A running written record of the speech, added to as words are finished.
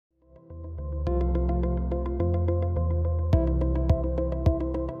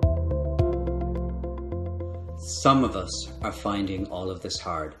Some of us are finding all of this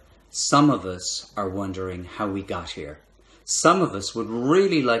hard. Some of us are wondering how we got here. Some of us would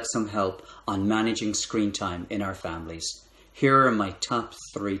really like some help on managing screen time in our families. Here are my top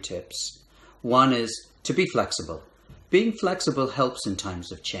 3 tips. One is to be flexible. Being flexible helps in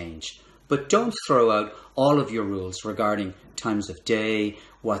times of change, but don't throw out all of your rules regarding times of day,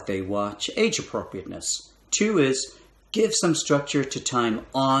 what they watch, age appropriateness. 2 is give some structure to time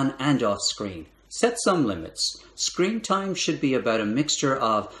on and off screen. Set some limits. Screen time should be about a mixture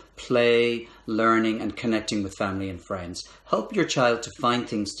of play, learning, and connecting with family and friends. Help your child to find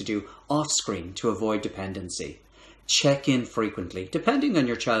things to do off screen to avoid dependency. Check in frequently, depending on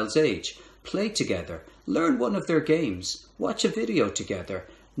your child's age. Play together. Learn one of their games. Watch a video together.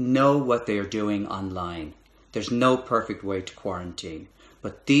 Know what they are doing online. There's no perfect way to quarantine,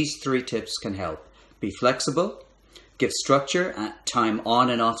 but these 3 tips can help. Be flexible. Give structure at time on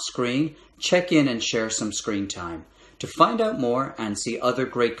and off screen. Check in and share some screen time. To find out more and see other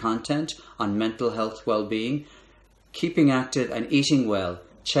great content on mental health well-being, keeping active and eating well,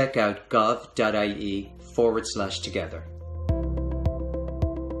 check out gov.ie/together.